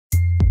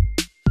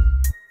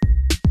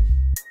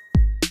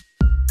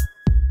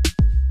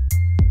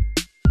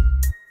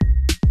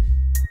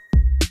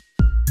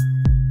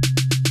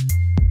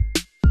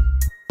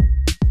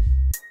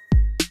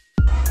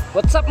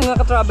What's up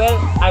mga ka-travel?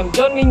 I'm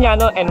John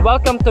Viñano and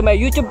welcome to my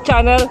YouTube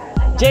channel,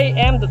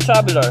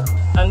 JMtheTraveler.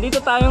 Andito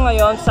tayo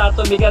ngayon sa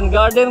Tubigan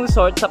Garden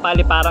Resort sa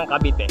Paliparan,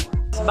 Cavite.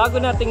 Bago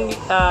nating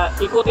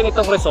ikutin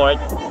itong resort,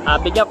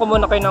 bigyan ko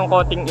muna kayo ng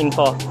konting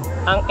info.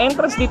 Ang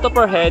entrance dito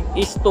per head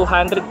is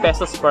 200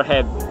 pesos per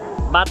head.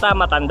 Bata,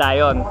 matanda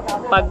yon.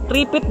 Pag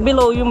 3 feet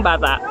below yung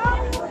bata,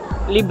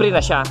 libre na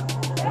siya.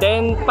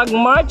 Then pag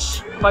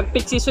March, pag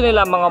peak season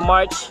nila mga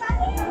March,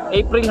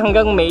 April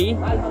hanggang May,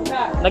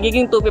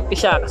 nagiging 250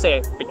 siya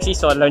kasi peak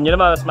season, alam nyo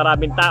naman mas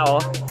maraming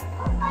tao.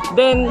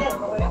 Then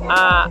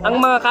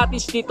ang mga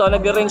cottage dito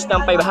nag-range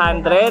ng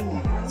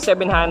 500,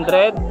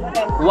 700,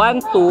 1.2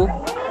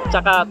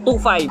 tsaka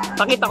 2.5.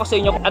 Pakita ko sa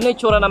inyo ano yung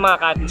tsura ng mga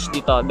cottage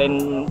dito. Then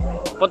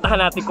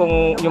puntahan natin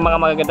kung yung mga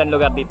magagandang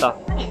lugar dito.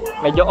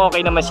 Medyo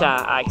okay naman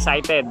siya,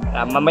 excited.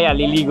 Mamaya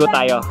liligo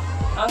tayo.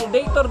 Ang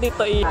day tour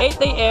dito ay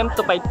 8 AM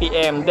to 5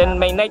 PM. Then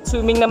may night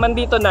swimming naman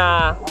dito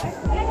na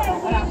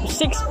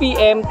 6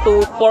 PM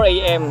to 4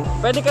 AM.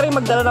 Pwede ka rin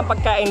magdala ng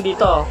pagkain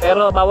dito,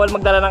 pero bawal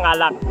magdala ng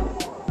alak.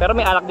 Pero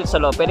may alak dito sa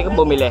loob, pwede kang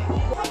bumili.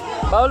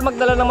 Bawal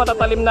magdala ng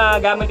matatalim na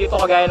gamit dito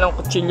kagaya ng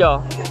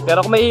kutsilyo.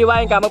 Pero kung may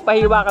hiwain ka,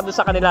 magpahiwa ka doon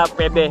sa kanila,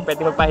 pwede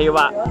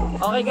magpahiwa.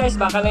 Okay guys,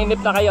 baka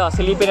nainip na kayo,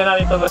 silipin na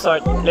natin itong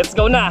resort. Let's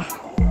go na!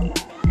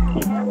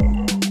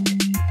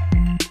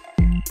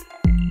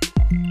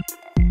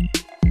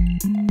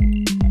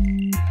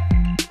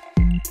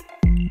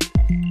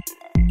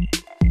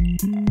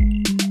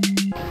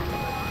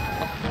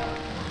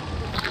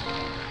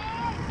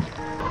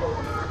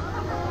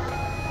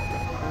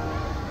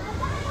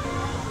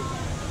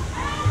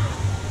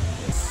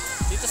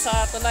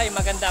 Sa tulay,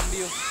 maganda ang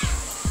view.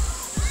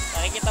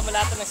 Nakikita mo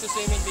lahat ng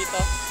nagsuswimming dito.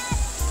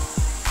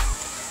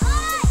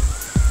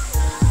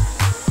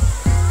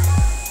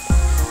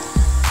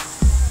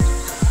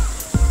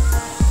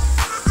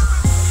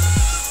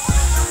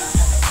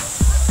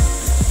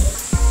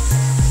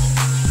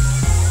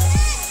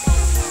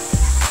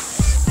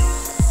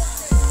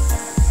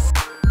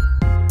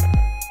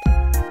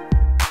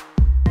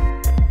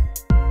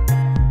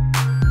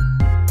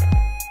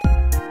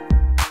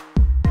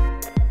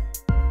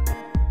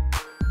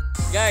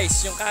 Guys,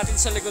 yung cottage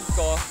sa likod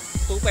ko,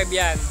 2.5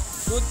 yan.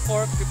 Good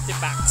for 50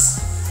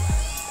 packs.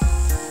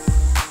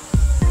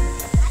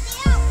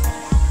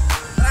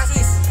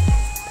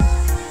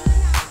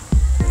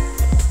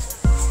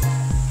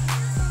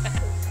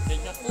 Then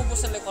yung kubo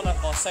sa likuran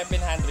ko,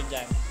 700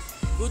 yan.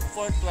 Good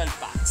for 12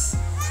 packs.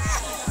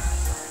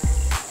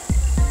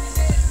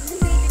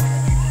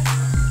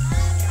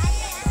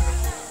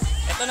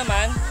 Ito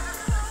naman,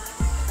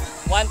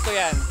 1 to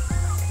yan.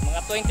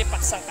 Mga 20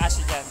 packs ang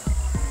kasya dyan.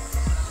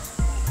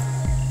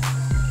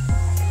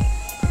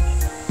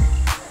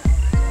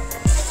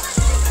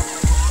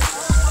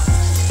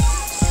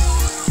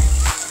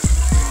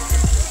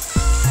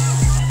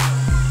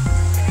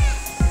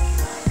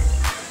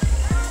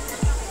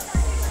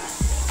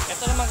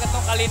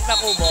 Kalit na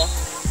kubo,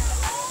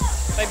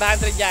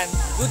 500 yan,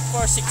 good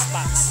for 6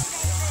 packs.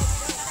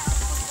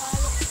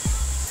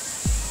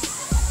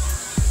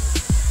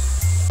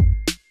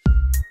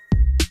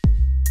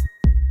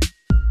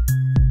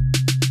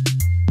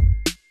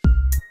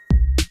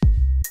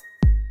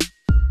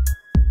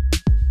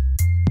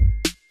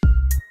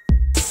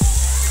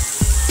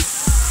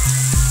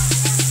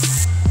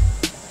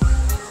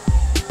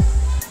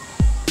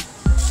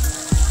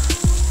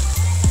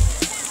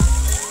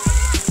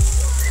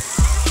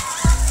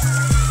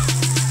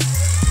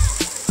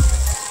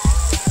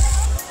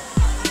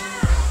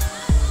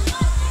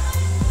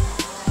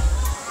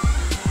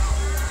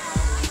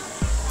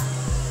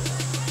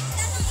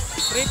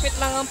 Repeat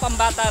lang ang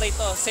pambata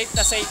rito, safe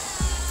na safe.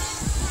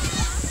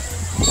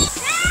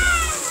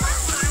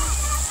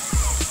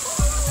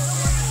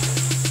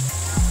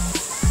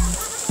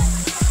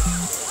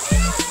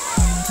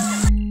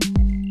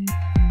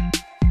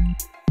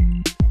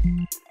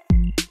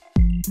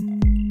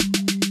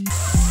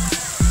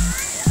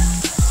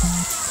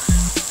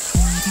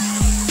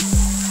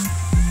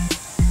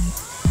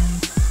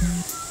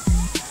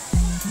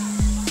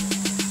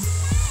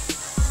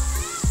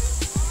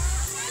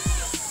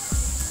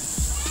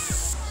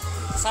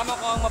 Kasama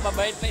ko ang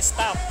mababait na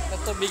staff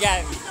ng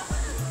Tubigan.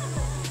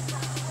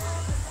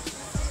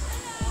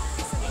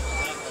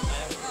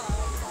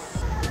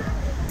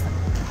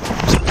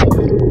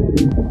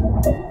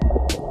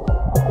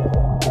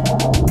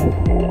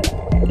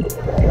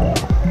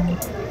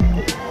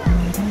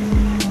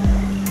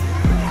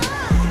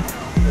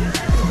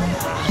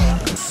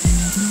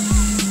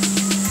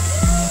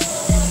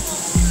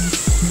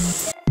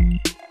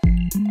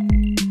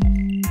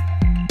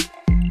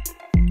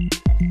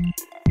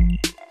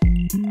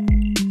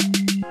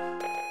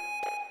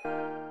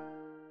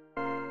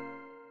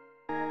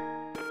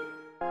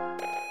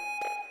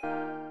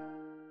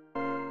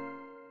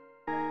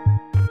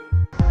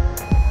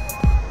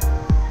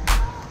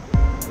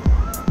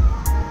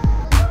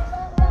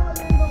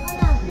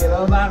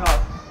 Ba ako?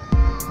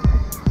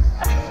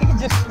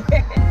 Diyos ko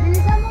eh.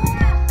 Bilisan mo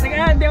kaya.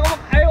 Teka, hindi ako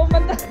ayaw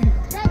umanda.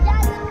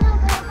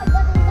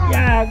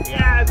 Yan.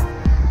 Yan.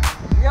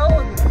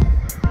 Yun.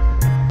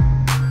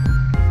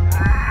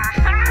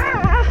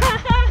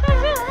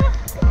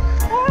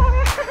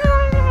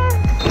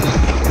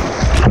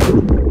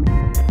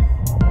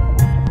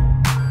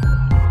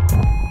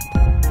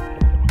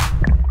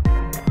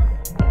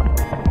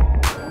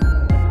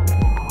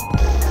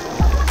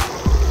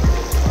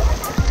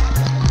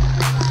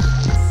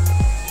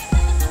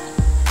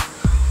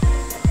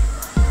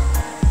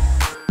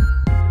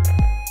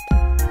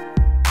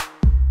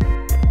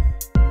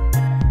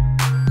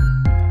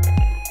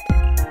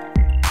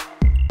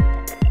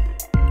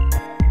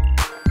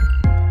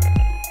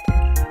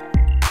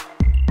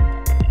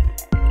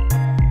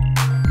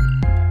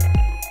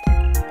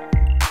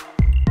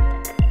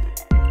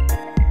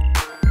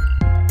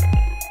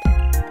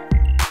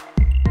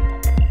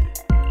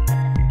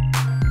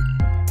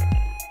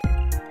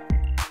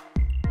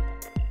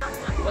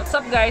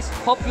 What's up guys?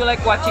 Hope you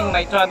like watching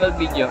my travel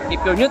video.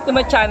 If you're new to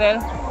my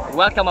channel,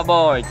 welcome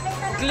aboard.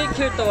 Click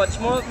here to watch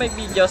more of my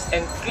videos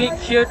and click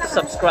here to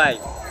subscribe.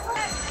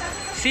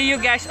 See you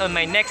guys on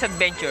my next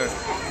adventure.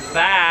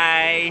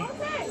 Bye!